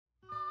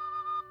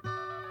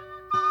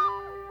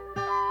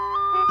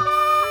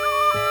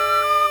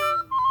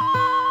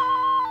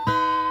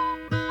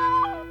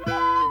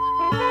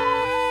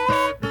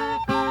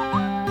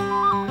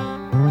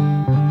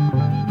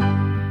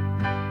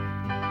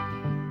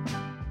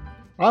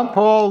I'm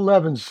Paul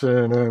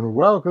Levinson, and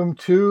welcome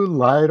to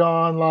Light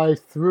on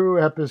Life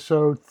Through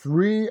episode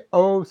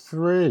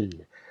 303,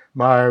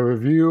 my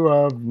review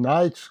of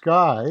Night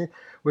Sky,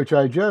 which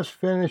I just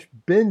finished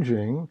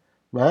binging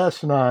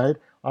last night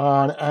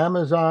on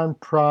Amazon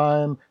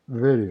Prime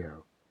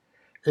Video.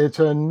 It's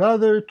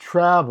another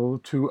travel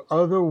to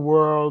other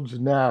worlds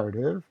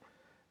narrative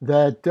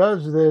that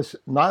does this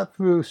not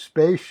through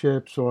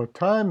spaceships or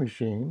time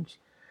machines,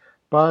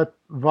 but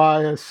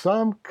via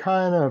some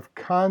kind of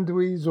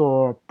conduits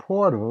or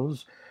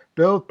portals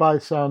built by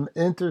some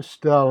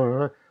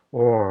interstellar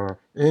or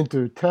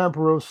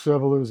intertemporal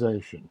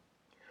civilization.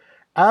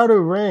 Outer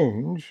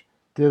Range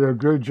did a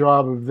good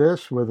job of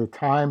this with a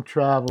time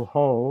travel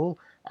hole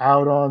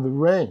out on the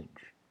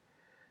range.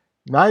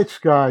 Night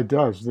Sky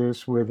does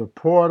this with a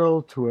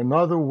portal to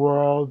another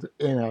world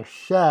in a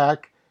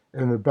shack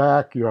in the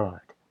backyard.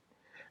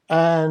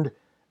 And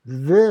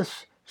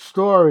this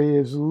story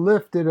is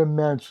lifted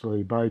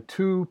immensely by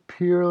two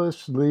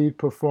peerless lead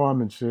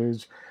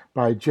performances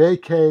by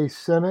J.K.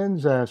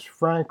 Simmons as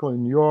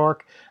Franklin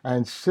York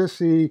and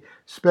Sissy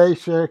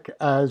Spacek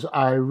as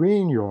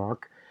Irene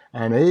York,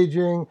 an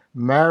aging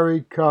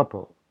married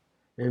couple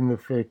in the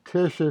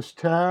fictitious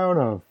town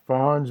of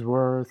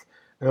Farnsworth,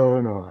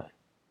 Illinois.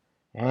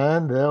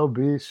 And there'll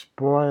be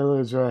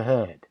spoilers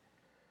ahead.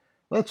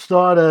 Let's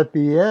start at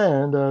the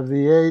end of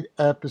the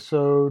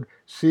 8-episode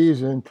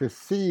season to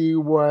see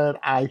what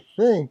I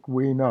think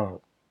we know.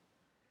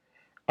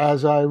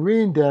 As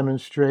Irene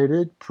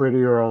demonstrated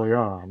pretty early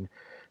on,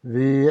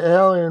 the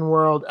alien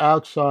world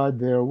outside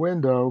their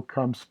window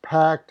comes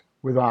packed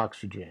with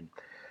oxygen.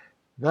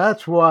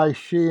 That's why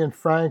she and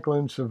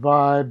Franklin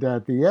survived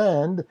at the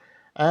end,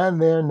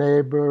 and their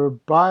neighbor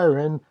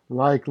Byron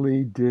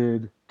likely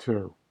did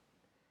too.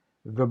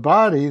 The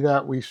body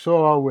that we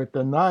saw with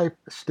the knife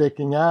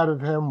sticking out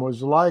of him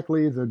was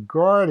likely the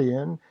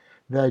guardian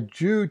that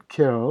Jude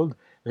killed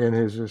in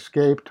his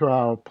escape to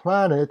our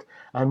planet,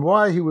 and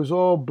why he was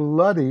all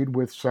bloodied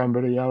with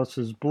somebody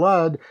else's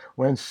blood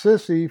when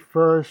Sissy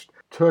first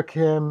took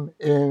him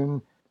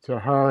in to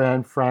her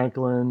and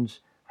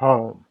Franklin's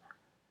home.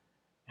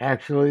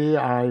 Actually,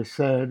 I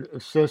said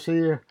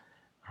Sissy.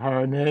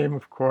 Her name,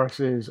 of course,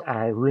 is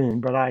Irene,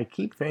 but I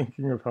keep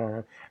thinking of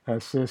her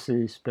as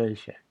Sissy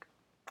Spacek.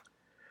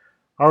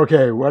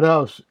 Okay, what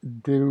else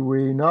do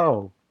we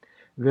know?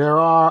 There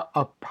are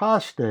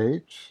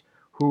apostates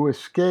who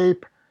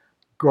escape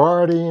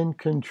guardian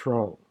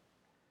control.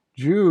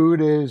 Jude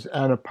is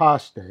an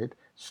apostate.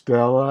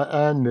 Stella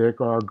and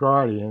Nick are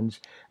guardians,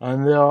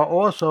 and there are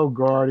also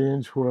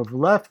guardians who have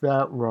left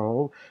that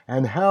role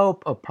and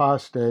help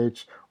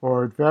apostates,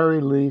 or at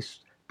very least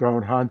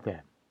don't hunt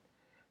them.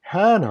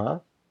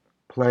 Hannah,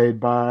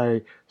 played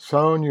by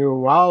Sonia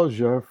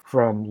Walja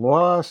from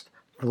Lost,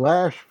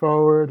 Flash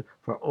Forward,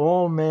 For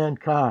All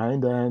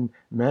Mankind, and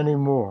many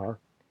more.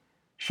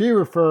 She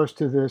refers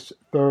to this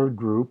third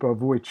group,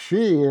 of which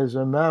she is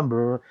a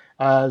member,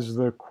 as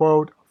the,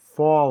 quote,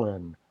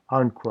 fallen,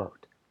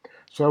 unquote.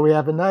 So we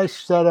have a nice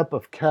setup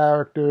of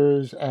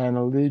characters and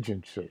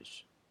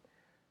allegiances.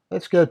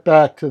 Let's get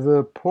back to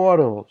the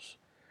portals.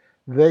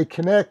 They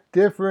connect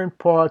different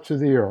parts of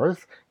the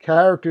earth.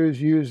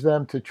 Characters use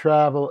them to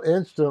travel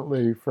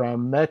instantly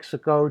from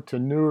Mexico to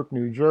Newark,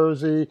 New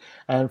Jersey,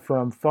 and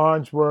from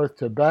Farnsworth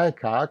to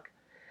Bangkok,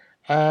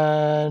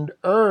 and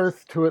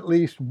Earth to at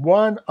least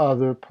one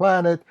other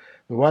planet,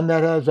 the one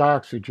that has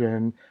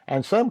oxygen,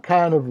 and some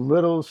kind of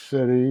little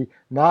city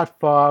not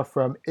far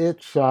from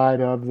its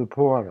side of the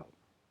portal.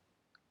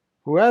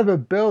 Whoever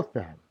built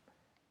them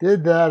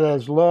did that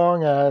as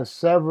long as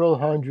several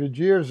hundred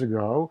years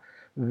ago.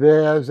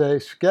 There's a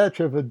sketch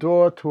of a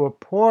door to a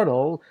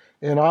portal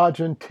in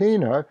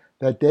Argentina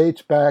that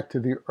dates back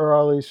to the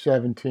early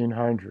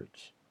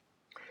 1700s.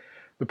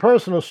 The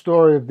personal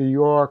story of the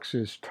Yorks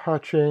is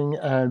touching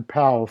and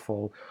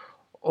powerful,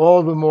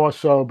 all the more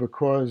so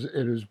because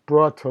it is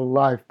brought to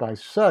life by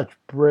such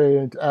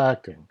brilliant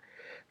acting.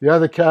 The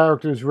other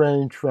characters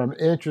range from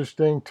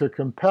interesting to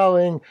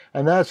compelling,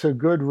 and that's a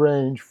good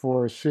range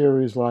for a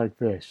series like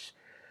this.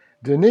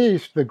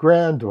 Denise, the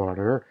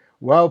granddaughter,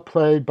 well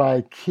played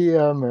by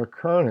Kia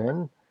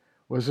McKernan,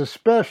 was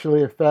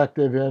especially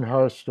effective in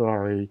her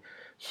story,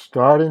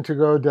 starting to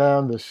go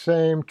down the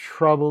same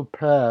troubled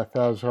path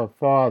as her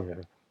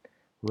father,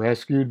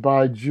 rescued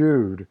by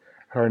Jude,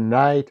 her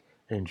knight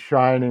in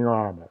shining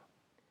armor.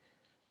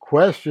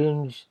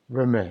 Questions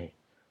remain.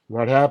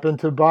 What happened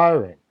to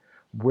Byron?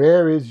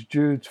 Where is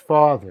Jude's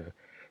father?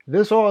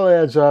 This all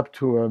adds up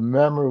to a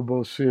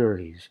memorable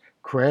series.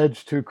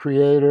 Creds to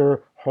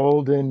creator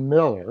Holden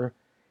Miller,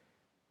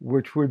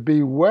 which would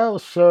be well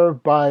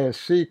served by a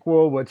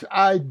sequel, which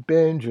I'd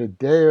binge a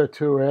day or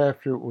two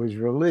after it was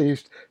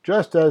released,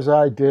 just as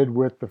I did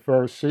with the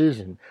first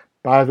season.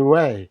 By the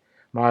way,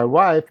 my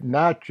wife,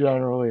 not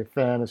generally a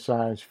fan of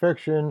science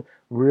fiction,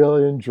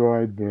 really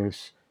enjoyed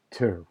this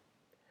too.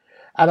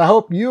 And I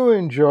hope you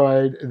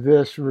enjoyed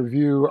this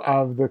review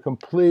of the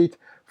complete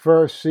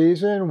first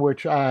season,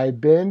 which I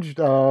binged,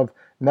 of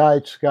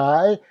Night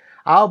Sky.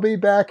 I'll be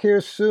back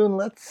here soon.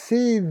 Let's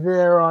see,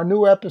 there are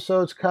new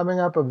episodes coming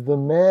up of The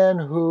Man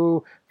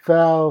Who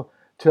Fell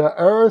to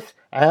Earth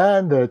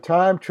and The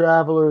Time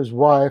Traveler's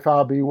Wife.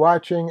 I'll be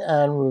watching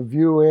and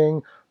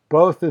reviewing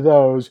both of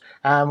those,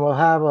 and we'll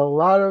have a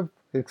lot of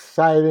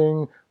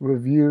exciting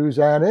reviews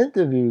and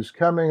interviews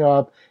coming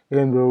up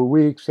in the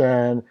weeks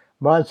and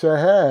months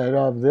ahead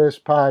of this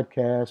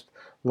podcast,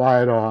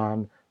 Light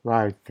On,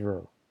 Light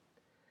Through.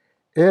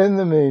 In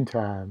the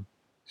meantime,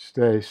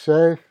 stay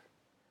safe,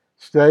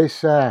 stay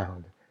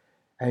sound,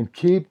 and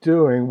keep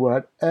doing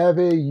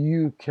whatever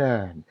you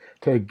can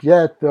to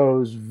get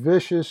those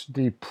vicious,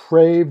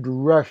 depraved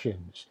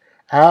Russians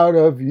out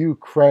of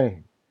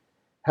Ukraine.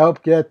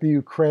 Help get the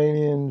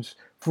Ukrainians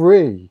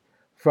free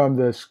from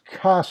this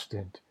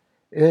constant,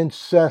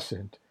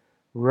 incessant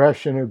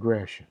Russian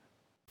aggression.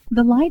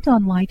 The Light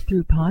on Light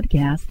Through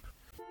podcast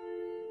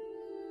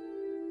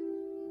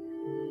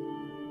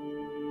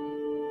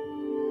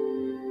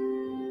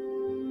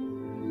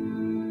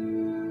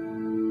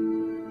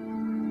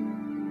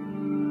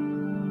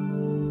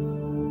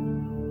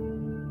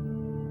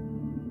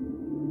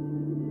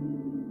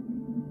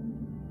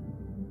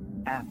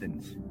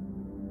Athens,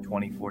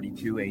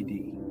 2042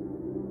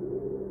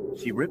 AD.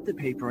 She ripped the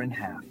paper in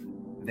half,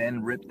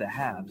 then ripped the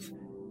halves,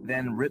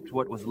 then ripped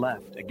what was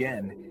left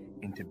again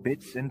into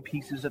bits and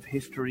pieces of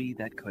history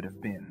that could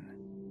have been.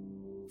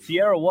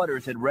 Sierra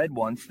Waters had read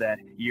once that,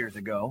 years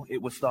ago,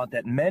 it was thought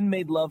that men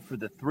made love for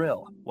the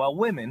thrill, while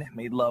women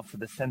made love for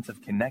the sense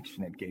of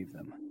connection it gave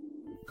them.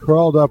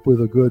 Curled Up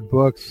with a Good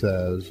Book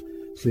says,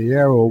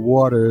 Sierra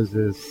Waters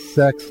is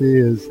sexy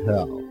as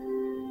hell.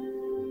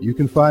 You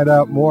can find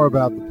out more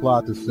about The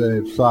Plot to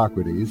Save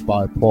Socrates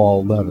by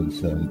Paul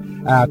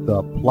Levinson at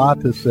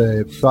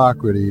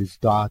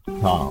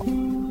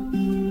theplottoSaveSocrates.com.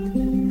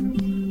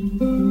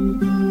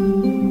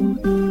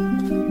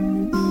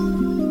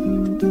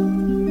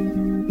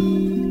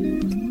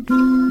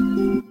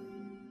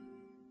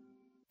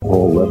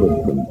 Paul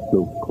Levinson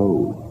Silk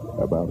Code,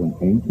 about an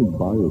ancient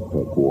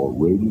biotech war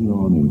raging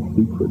on in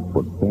secret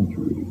for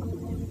centuries.